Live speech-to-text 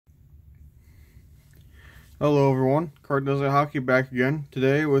Hello everyone, Card Does It Hockey back again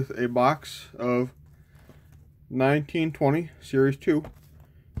today with a box of 1920 Series 2.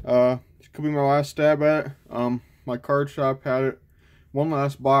 This could be my last stab at it. My card shop had it one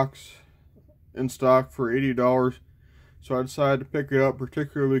last box in stock for $80, so I decided to pick it up,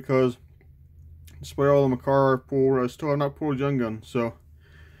 particularly because despite all the Makar I've pulled, I still have not pulled a Young Gun. So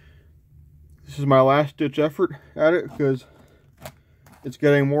this is my last ditch effort at it because it's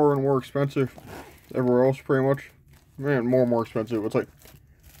getting more and more expensive everywhere else, pretty much. Man, more and more expensive. It's like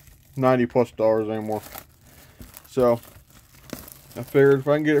 $90+ anymore. So I figured if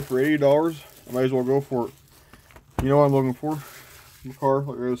I can get it for $80, I might as well go for it. You know what I'm looking for? Makar,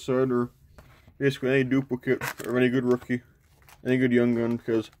 like I said, or basically any duplicate of any good rookie, any good Young Gun,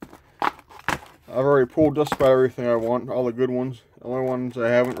 because I've already pulled just about everything I want, all the good ones. The only ones I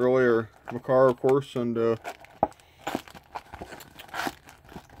haven't really are Makar, of course, and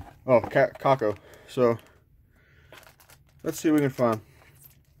Kako. So let's see what we can find.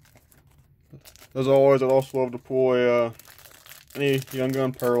 As always, I'd also love to pull any Young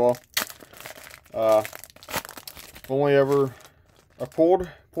Gun parallel. I pulled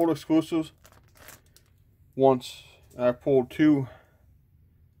exclusives once, and I pulled two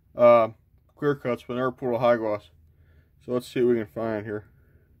clear cuts, but never pulled a high gloss. So let's see what we can find here.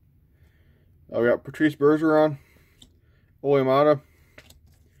 We got Patrice Bergeron, Ole Mata,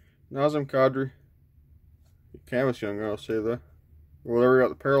 Nazem Kadri, Canvas Young Gun, I'll say that. Well, there we got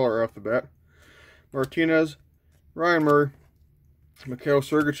the parallel right off the bat. Martinez, Ryan Murray, Mikhail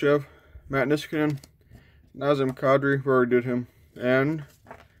Sergachev, Matt Niskanen, Nazem Kadri, we already did him, and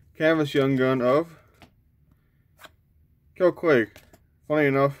Canvas Young Gun of Cale. Funny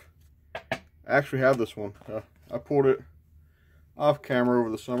enough, I actually have this one. I pulled it off camera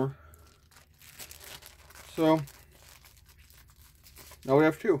over the summer. So now we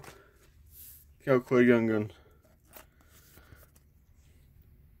have two Cale Young Guns.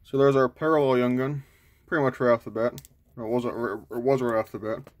 So there's our parallel Young Gun, pretty much right off the bat. It was right off the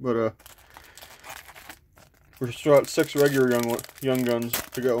bat, but we're still at 6 regular Young Guns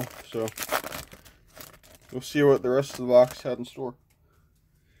to go. So we'll see what the rest of the box had in store.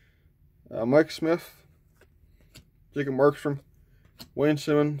 Mike Smith, Jacob Markstrom, Wayne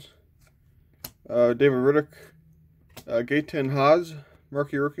Simmons, David Riddick, Gaetan Haas,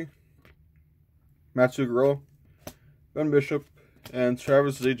 Marquee Rookie, Matt Zuccarello, Ben Bishop, and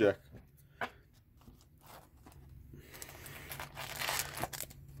Travis Zajac.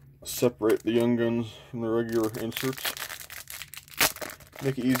 Separate the Young Guns from the regular inserts.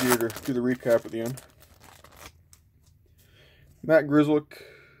 Make it easier to do the recap at the end. Matt Grzelcyk,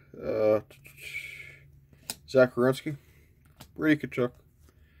 Zach Werenski, Brady Tkachuk,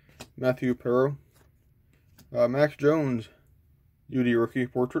 Matthew Perreault, Max Jones, UD Rookie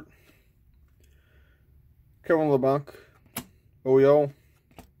Portrait, Kevin LeBlanc, OEL,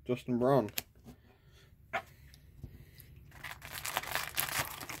 Justin Braun. I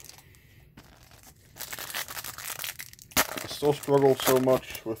still struggle so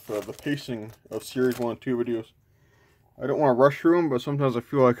much with the pacing of Series 1 and 2 videos. I don't want to rush through them, but sometimes I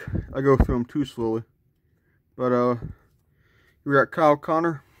feel like I go through them too slowly. But we got Kyle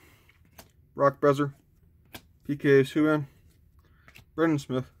Connor, Brock Besser, PK Subban, Brendan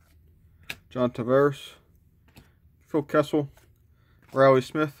Smith, John Tavares, Phil Kessel, Riley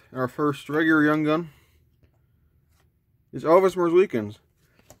Smith, and our first regular Young Gun is Elvis Merzlikins.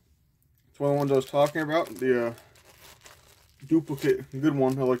 It's one of the ones I was talking about, the duplicate good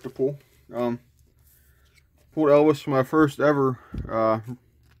one I like to pull. Pulled Elvis for my first ever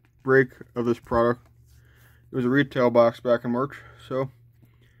break of this product. It was a retail box back in March, so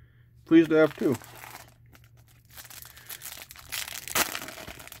pleased to have two.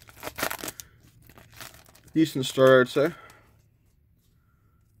 Decent start, I'd say.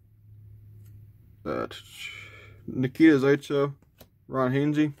 Nikita Zaitsev, Ron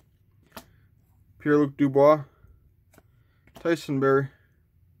Hainsey, Pierre-Luc Dubois, Tyson Berry.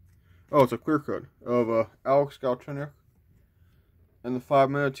 Oh, it's a clear cut of Alex Galchenyuk, and the 5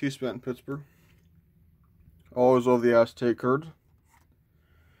 minutes he spent in Pittsburgh. Always love the Aztec cards.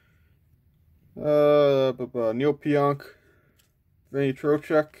 Neil Pionk, Vinny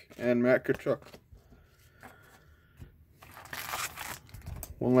Trocheck, and Matt Tkachuk.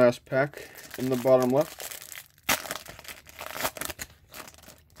 One last pack in the bottom left.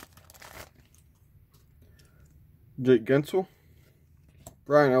 Jake Gensel,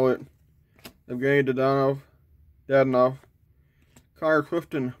 Brian Elliott, Evgeny Dadonov, Connor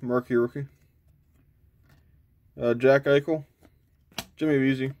Clifton, Marquee Rookie, Jack Eichel, Jimmy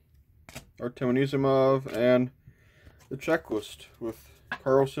Vesey, Artem Anisimov, and the checklist with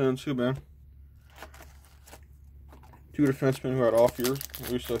Carlson and Subban. two defensemen who had off years.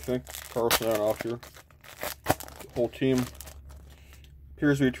 At least I think Carlson had an off year. The whole team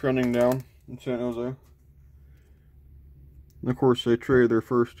appears to be trending down in San Jose. And of course, they traded their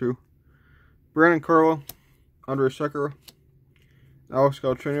first two. Brandon Carlo, Andre Sekera, Alex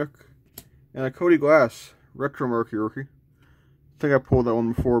Galchenyuk, and a Cody Glass retro marquee rookie. I think I pulled that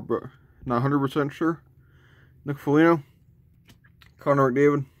one before, but not 100% sure. Nick Foligno, Connor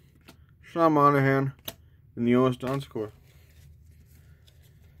McDavid, Sean Monahan, and Jonas Donskoy.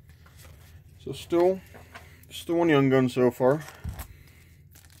 So still one young gun so far.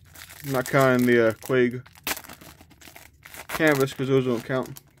 I'm not counting the Quake canvas because those don't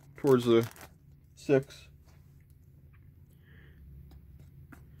count towards the 6.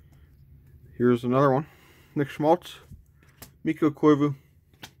 Here's another one. Nick Schmaltz, Mikko Koivu,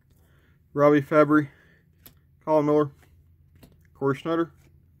 Robbie Fabry, Colin Miller, Corey Schneider,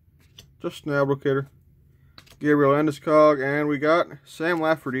 Justin Abdelkader, Gabriel Landeskog, and we got Sam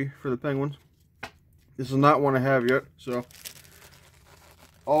Lafferty for the Penguins. This is not one I have yet, so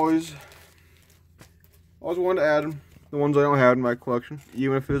always wanted to add them. The ones I don't have in my collection,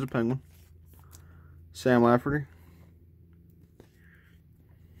 even if it is a Penguin. Sam Lafferty.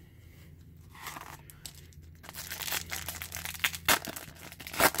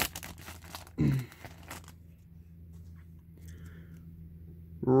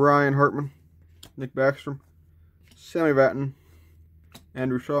 Ryan Hartman, Nick Backstrom, Sammy Vatten,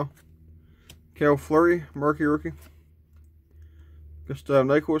 Andrew Shaw, Cale Fleury, marquee rookie, Gustav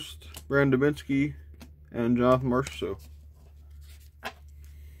Nyquist, Brandon Dubinsky, and Jonathan Marchessault.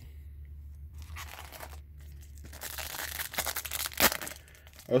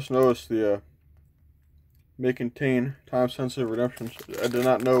 I just noticed the may contain time-sensitive redemptions. I did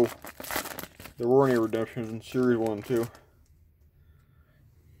not know there were any redemptions in Series 1 and 2.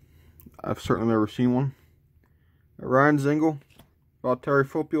 I've certainly never seen one. Ryan Zingle, Valtteri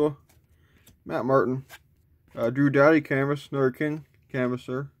Filppula, Matt Martin, Drew Doughty canvas, another King canvas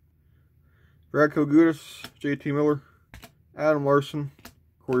there. Brad Kogutis, JT Miller, Adam Larson,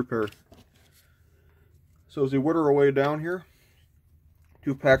 Corey Perry. So as we whittle our way down here,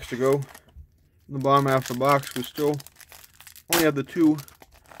 2 packs to go. In the bottom half of the box, we still only have the 2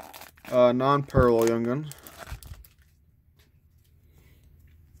 non-parallel Young Guns.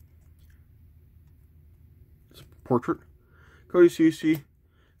 It's a portrait. Cody Ceci,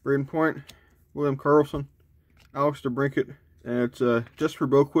 Braden Point, William Karlsson, Alex DeBrincat, and it's Jesper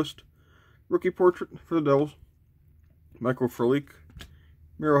Boqvist, rookie portrait for the Devils. Michael Frolik,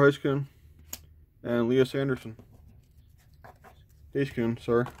 Miro Heiskanen, and Elias Anderson. Heiskanen,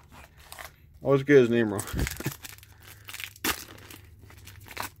 sorry. I always get his name wrong.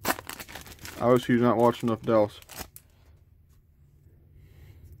 Obviously, he's not watching enough Dallas.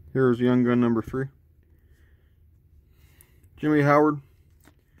 Here's Young Gun number 3. Jimmy Howard,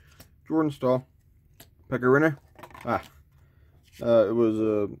 Jordan Stahl, Pekka Rinne. It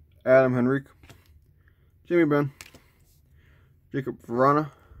was Adam Henrique, Jimmy Benn, Jacob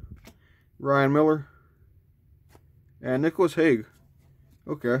Verana, Ryan Miller, and Nicholas Hague.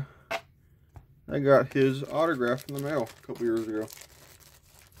 Okay. I got his autograph in the mail a couple years ago.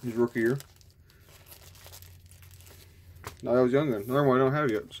 His rookie year. No, that was Young Gun. Another one I don't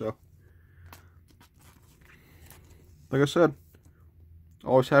have yet, so. Like I said,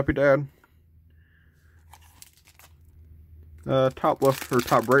 always happy to add. Top left, or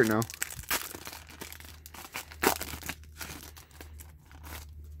top right now.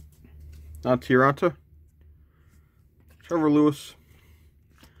 Tiranta, Trevor Lewis,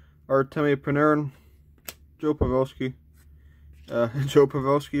 Artemi Panarin, Joe Pavelski, Joe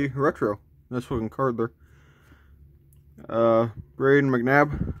Pavelski retro. Nice looking card there. Braden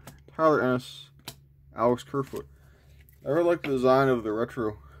McNabb, Tyler Ennis, Alex Kerfoot. I really like the design of the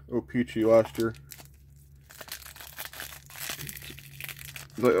retro O-Pee-Chee last year.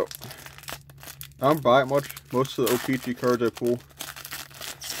 But I don't buy it much. Most of the O-Pee-Chee cards I pull,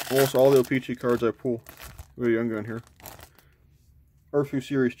 almost all the O-Pee-Chee cards I pull, with a Young Gun here. Or a few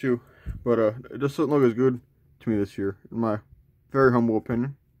series too. But it just doesn't look as good to me this year, in my very humble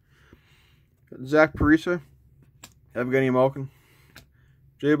opinion. Zach Parise, Evgeny Malkin,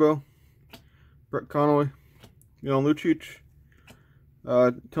 Jabo, Brett Connolly, Milan Lucic,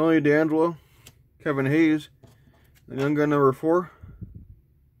 Tony D'Angelo, Kevin Hayes, and Young Gun number 4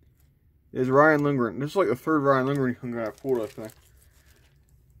 is Ryan Lindgren. This is like the 3rd Ryan Lindgren Young Gun I pulled, I think.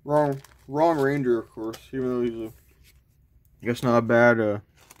 Wrong Ranger, of course, even though he's I guess not a bad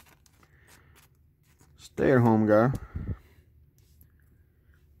stay-at-home guy.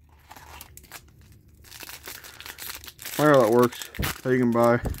 I know how that works. How you can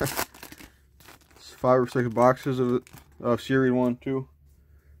buy 5 or 6 boxes of it Series 1, 2.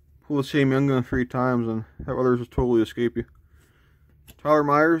 Pull the same young gun 3 times and have others just totally escape you. Tyler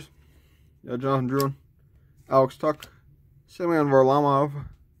Myers, Jonathan Druin, Alex Tuck, Semyon Varlamov,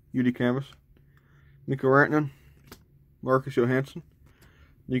 UD Canvas, Nico Rantanen, Marcus Johansson,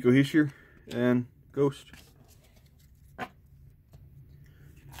 Nico Hischier, and Ghost.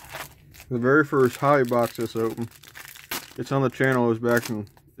 The very first hobby box this opened. It's on the channel. It was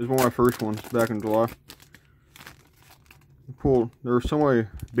one of my first ones back in July. There were so many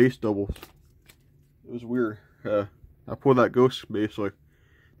base doubles. It was weird. I pulled that Ghost base like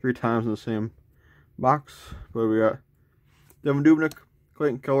 3 times in the same box. But we got Devin Dubnyk,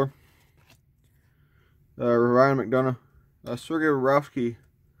 Clayton Keller, Ryan McDonough, Sergei Bobrovsky,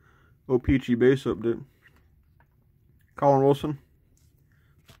 OPG base update, Colin Wilson,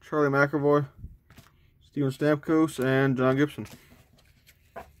 Charlie McAvoy, Steven Stamkos, and John Gibson.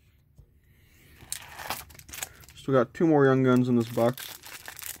 Still got 2 more young guns in this box.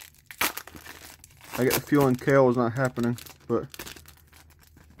 I get the feeling Cale is not happening, but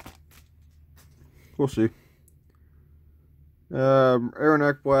we'll see. Aaron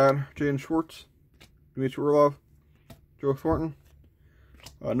Ekblad, Jaden Schwartz, Dmitry Orlov, Joe Thornton,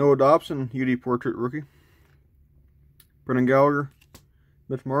 Noah Dobson, UD Portrait Rookie, Brendan Gallagher,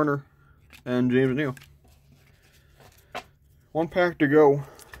 Mitch Marner, and James Neal. 1 pack to go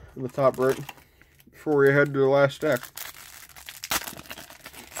in the top right before we head to the last stack.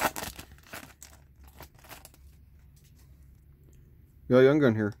 Got a young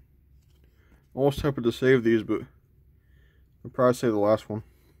gun here. Almost tempted to save these, but I'll probably save the last one.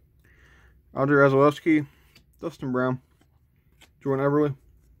 Andrei Vasilevsky, Dustin Brown, Jordan Everly,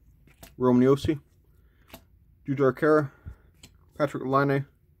 Roman Yossi, Jujhar Khaira, Patrick Laine,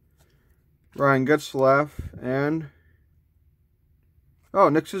 Ryan Getzlaf, and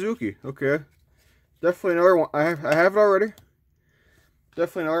Nick Suzuki. Okay, definitely another one. I have it already.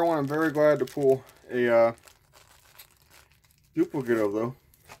 Definitely another one I'm very glad to pull a duplicate of, though.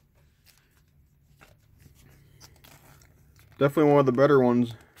 Definitely one of the better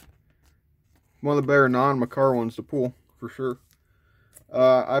ones. One of the better non-Makar ones to pull, for sure.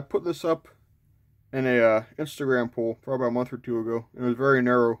 I put this up in a Instagram poll probably a month or 2 ago. It was very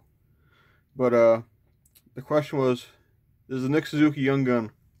narrow. But the question was, is the Nick Suzuki Young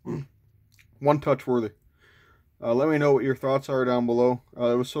Gun one touch worthy? Let me know what your thoughts are down below.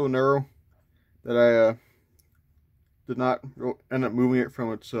 It was so narrow that I did not end up moving it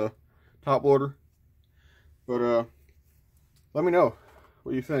from its top loader. But let me know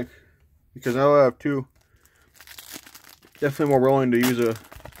what you think, because now I have 2. Definitely more willing to use a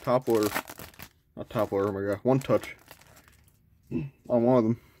top loader. Not top loader, oh my god. One touch on one of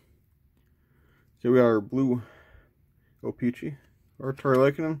them. So we got our blue O-Pee-Chee, Arturi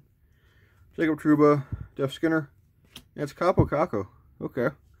Lehkonen, Jacob Trouba, Jeff Skinner, and it's Kaapo Kakko.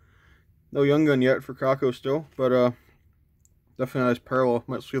 Okay. No young gun yet for Kakko still, but definitely a nice parallel.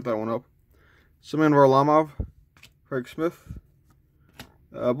 Might split that one up. Semyon Varlamov, Craig Smith,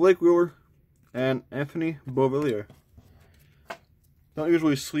 Blake Wheeler, and Anthony Beauvillier. Don't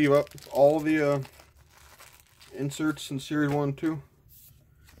usually sleeve up all the inserts in Series 1 and 2.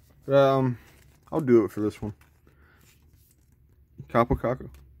 But I'll do it for this one. Kaapo Kakko.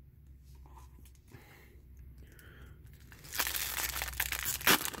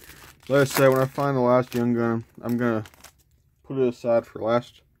 Like I said, when I find the last young gun, I'm gonna put it aside for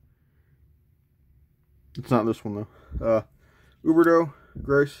last. It's not this one though. Huberdeau,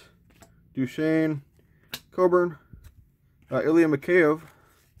 Grace, Duchesne, Coburn, Ilya Mikheyev,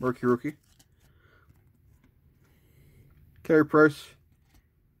 Murky Rookie, Carey Price,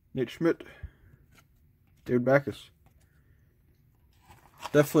 Nate Schmidt, David Backes.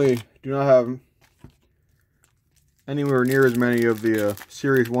 Definitely do not have anywhere near as many of the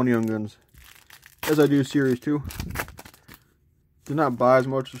Series 1 Young Guns as I do Series 2. Did not buy as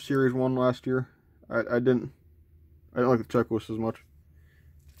much of Series 1 last year. I didn't like the checklist as much.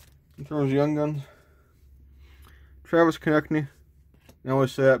 In terms of Young Guns, Travis Konechny. I only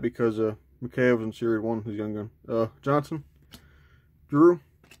say that because Mikheyev was in Series 1, his Young Gun. Johnson, Drew,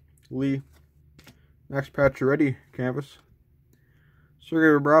 Lee, Max Pacioretty, Canvas,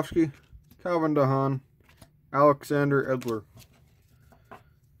 Sergei Bobrovsky, Calvin DeHaan, Alexander Edler.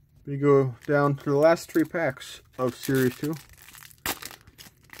 We go down to the last 3 packs of Series 2.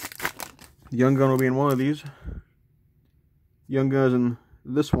 The Young Gun will be in one of these. Young Gun is in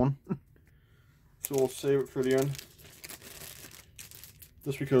this one. So we'll save it for the end.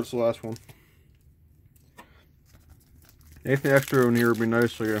 Just because it's the last one. Anything extra in here would be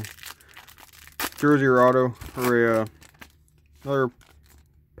nice, like a jersey or auto, or a another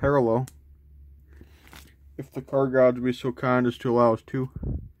parallel. if the card gods would be so kind as to allow us to.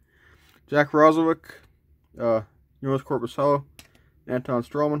 Jack Roslovic, Jonas Corpusalo, Anton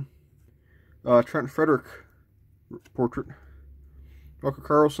Stroman, Trent Frederick portrait, Walker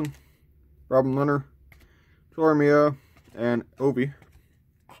Carlson, Robin Leonard, Tormia, and Ovi.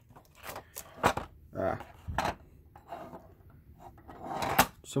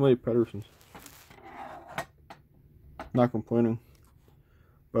 So many Pedersons. Not complaining,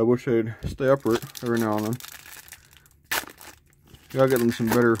 but I wish I'd stay upright every now and then. Gotta get them some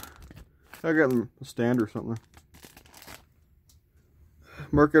better. Gotta get them a stand or something.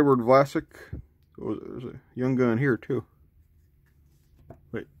 Mark Edward Vlasic. Oh, there's a young gun here too.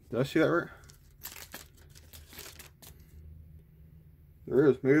 Wait, did I see that right? There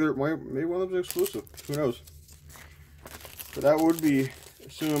is. Maybe one of them's exclusive. Who knows? But that would be,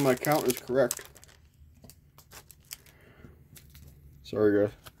 assuming my count is correct. Sorry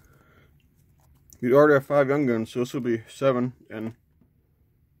guys. You'd already have 5 young guns, so this will be 7, and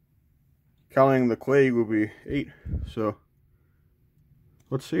counting the Clague will be 8. So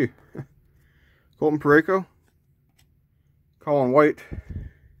let's see. Colton Parayko, Colin White,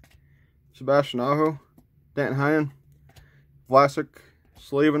 Sebastian Aho, Danton Heinen, Vlasic,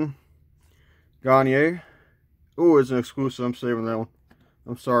 Slavin, Gagne. Oh, it's an exclusive. I'm saving that one.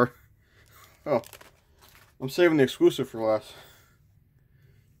 I'm sorry. Oh, I'm saving the exclusive for last.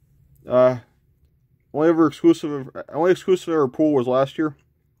 Only exclusive I ever pulled was last year.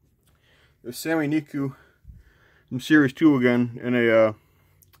 It was Sammy Niku from Series 2 again in a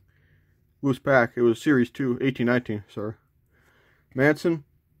loose pack. It was Series 2, 18-19, sorry. Manson,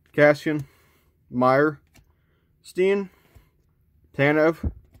 Cassian, Meyer, Steen,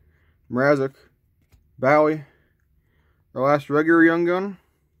 Tanev, Mrazek, Bowie. Our last regular young gun,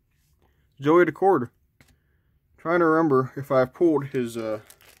 Joey DeCord. Trying to remember if I pulled his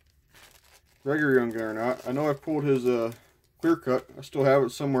regular young gun or not. I know I pulled his clear cut. I still have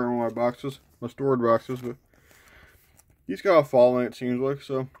it somewhere in one of my boxes, my stored boxes, but he's got a following, it seems like,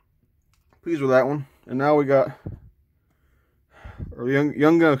 so pleased with that one. And now we got our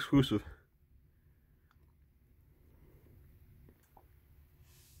young gun exclusive.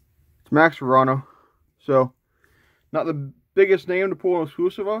 It's Max Verano. So not the biggest name to pull an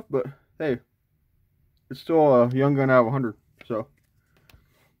exclusive off, but hey, it's still a young gun out of 100. So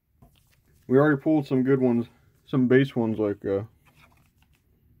we already pulled some good ones, some base ones, like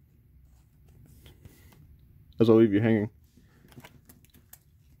as I'll leave you hanging.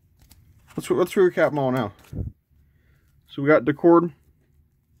 Let's recap them all now. So we got DeCord,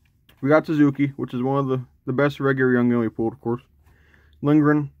 we got Suzuki, which is one of the best regular young gun we pulled, of course.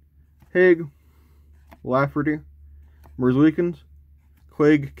 Lindgren, Haig, Lafferty, Merzlikins,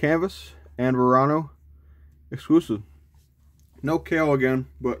 Clague Canvas, and Verano exclusive. No Cale again,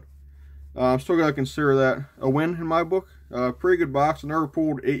 but I'm still going to consider that a win in my book. Pretty good box. I never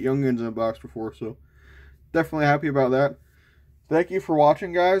pulled 8 young guns in a box before, so definitely happy about that. Thank you for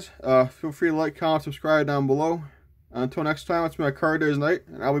watching, guys. Feel free to like, comment, subscribe down below. Until next time, it's been a Card Days Night,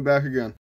 and I'll be back again.